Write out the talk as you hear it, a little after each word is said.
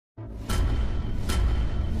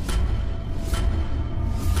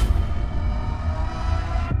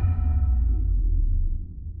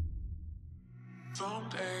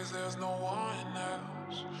days there's no one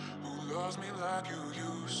else who loves me like you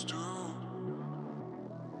used to.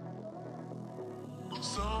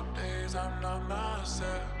 Some days I'm not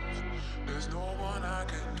myself, there's no one I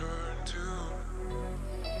can turn to.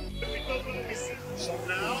 Son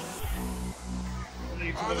now.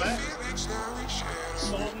 Lead to the left.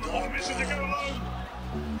 Son missing to go alone.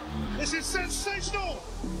 This is sensational.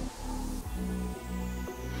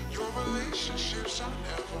 Your relationships are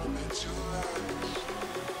never meant to last.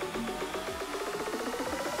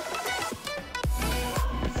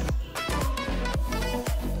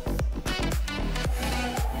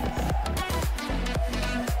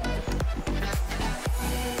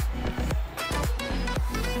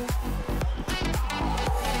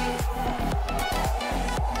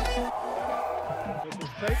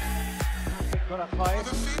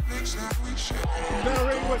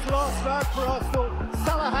 Mary was last man for Arsenal.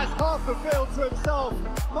 Salah has half the field to himself.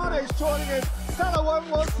 Mane's joining him. Salah won't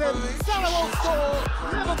want him. Salah won't score.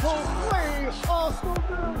 Liverpool 3, Arsenal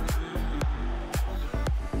 0.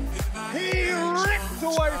 He ripped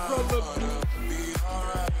away from them.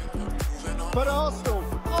 But Arsenal,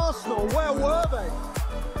 where were they?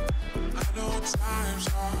 I know times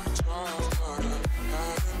are tough, but I've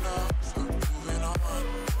had enough of moving on.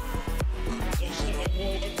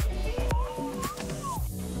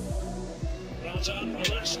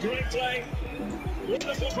 That's great play.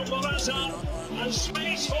 Wonderful from Morata. And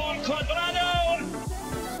space for Cuadrado.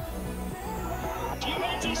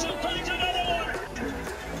 Juventus have bagged another one.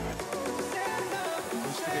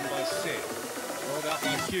 Boosted in by Sid. Rolled out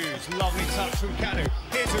by Hughes. Lovely touch from Kanu.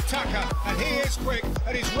 Here's Utaka. And he is quick.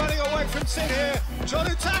 And he's running away from Sid here. John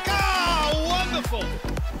Utaka! Wonderful!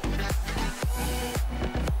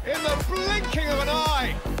 In the blinking of an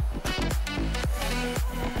eye.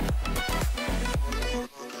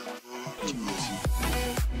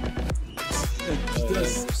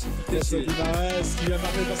 Vitesse Guimarães qui va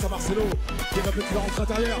marquer face à Marcelo, qui va peut-être rentrer à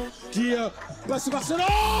l'intérieur, qui passe Marcelo.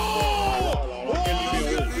 Oh, quel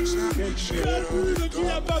but de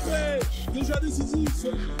Kylian Mbappé, déjà décisif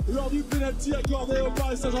lors du penalty accordé au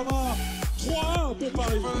Paris Saint-Germain. 3-1 pour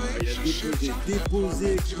Paris. Il a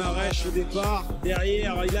déposé Guimarães au départ,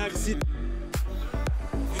 derrière il a accéléré.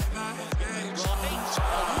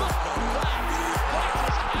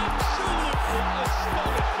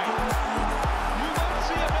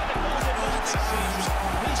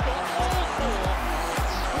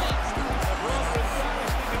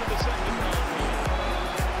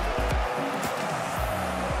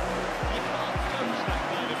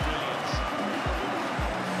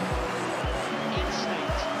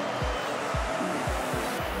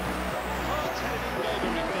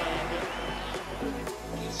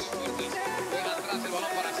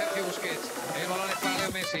 El balón es para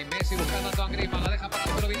Leo Messi. Messi buscando a Antoine Griezmann. La deja para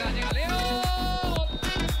Arturo Vidal. Llega Leo.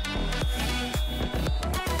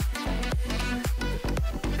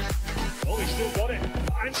 Oh, he still got it.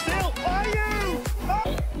 And still, are you?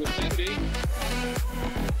 With Mendy.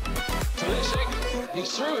 Pulisic.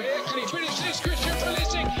 He's through here. Can he finish this? Christian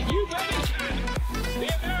Pulisic. You bet he can. The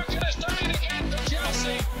American has done it again for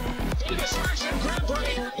Chelsea. In the smash and Grand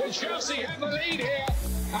Prix. And Chelsea have the lead here.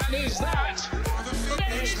 And is that?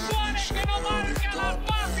 Suárez que no marca las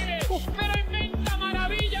fáciles, pero inventa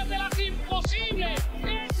maravillas de las imposibles.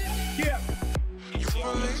 Yeah.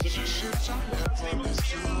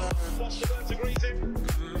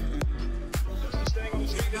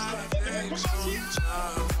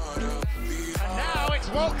 And now it's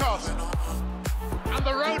Walcott. And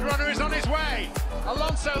the Roadrunner is on his way.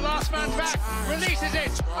 Alonso, last man back, releases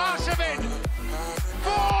it. Arshavin.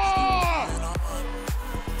 4!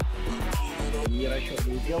 Расчет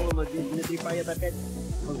не сделал, но здесь Дмитрий Пает опять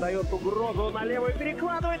создает угрозу на левую,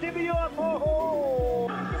 перекладывает и бьет.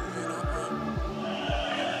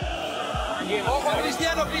 Ojo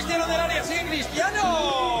Cristiano, Cristiano del área, sigue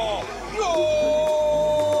Cristiano!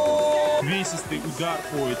 Гол! Увесистый удар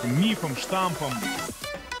по этим мифам, штампам.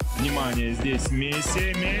 Внимание, здесь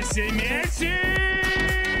Месси, Месси, Месси!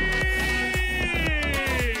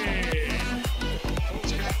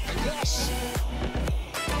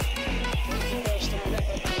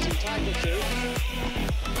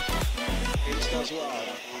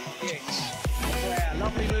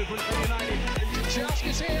 Lovely movement from United.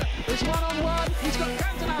 Chelsea's here. It's one-on-one. He's got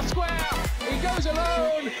Cantona square. He goes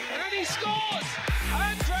alone and he scores.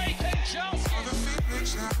 Andre and Chelsea.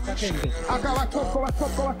 Acá va Coco,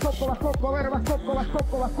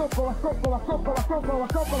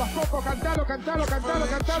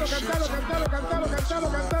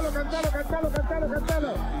 cantalo,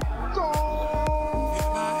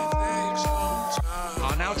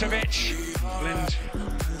 Arnautovic. Blind.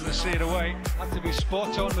 to see it away. Had to be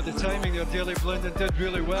spot on with the timing there, Daley Blind, and did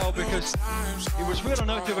really well because he was where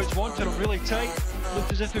Arnautovic wanted him, really tight.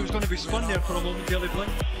 Looked as if he was going to be spun there for a moment, Daley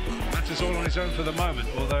Blind. Matters all on his own for the moment,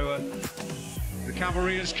 although the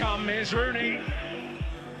cavalry has come. Here's Rooney.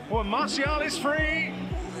 Oh, Martial is free.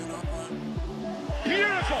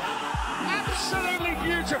 Beautiful! Absolutely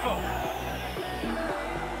beautiful!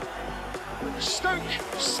 Stoke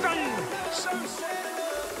stunned.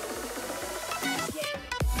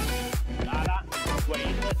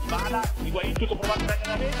 Dybala, Higuain tutto provato da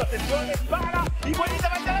allenamento, attenzione, Dybala, Higuain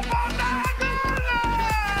davanti alla porta,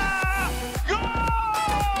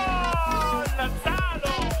 gol!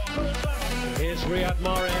 Gonzalo! Here's Riyad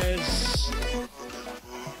Mahrez,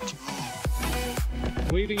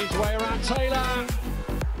 weaving his way around Taylor,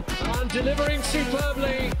 and delivering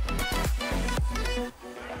superbly.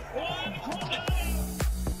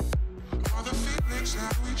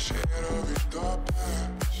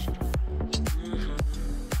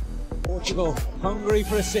 Portugal hungry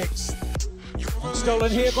for a sixth.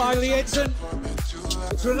 Stolen here by Liedson.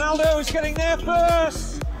 It's Ronaldo who's getting there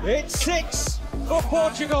first. It's 6 for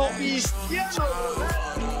Portugal. He's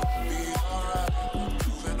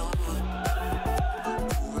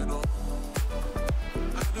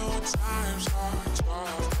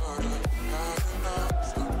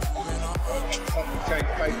Take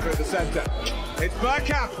fate through the centre. It's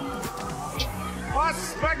Bergkamp.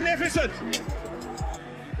 That's magnificent.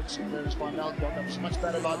 There's Ronaldo, that was much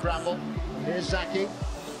better by Bramble. Here's Zaki,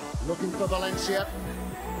 looking for Valencia.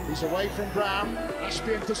 He's away from Brown.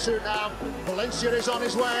 Ashby in pursuit now. Valencia is on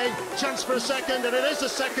his way. Chance for a second, and it is a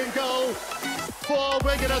second goal for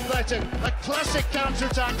Wigan Athletic. A classic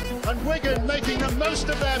counter-attack, and Wigan making the most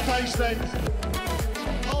of their pace then.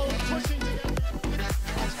 Oh, pushing together.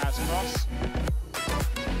 House cross.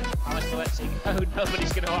 Alex Valencia. Oh,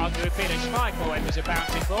 nobody's going to argue with Peter Schmeichel when there's a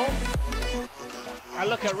bouncing ball. And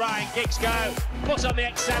look at Ryan Giggs go, foot on the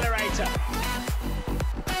accelerator.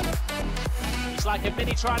 He's like a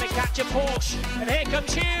mini trying to catch a Porsche. And here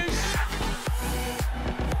comes Hughes.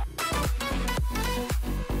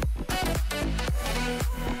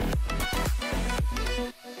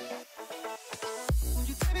 Won't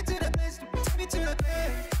you take me to that place? Take me to that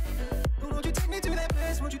place. Won't you take me to that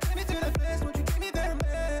place? Won't you take me to that place? Won't you take me there,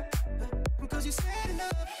 man? Because you said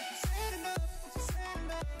enough. You said enough. You said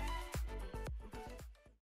enough.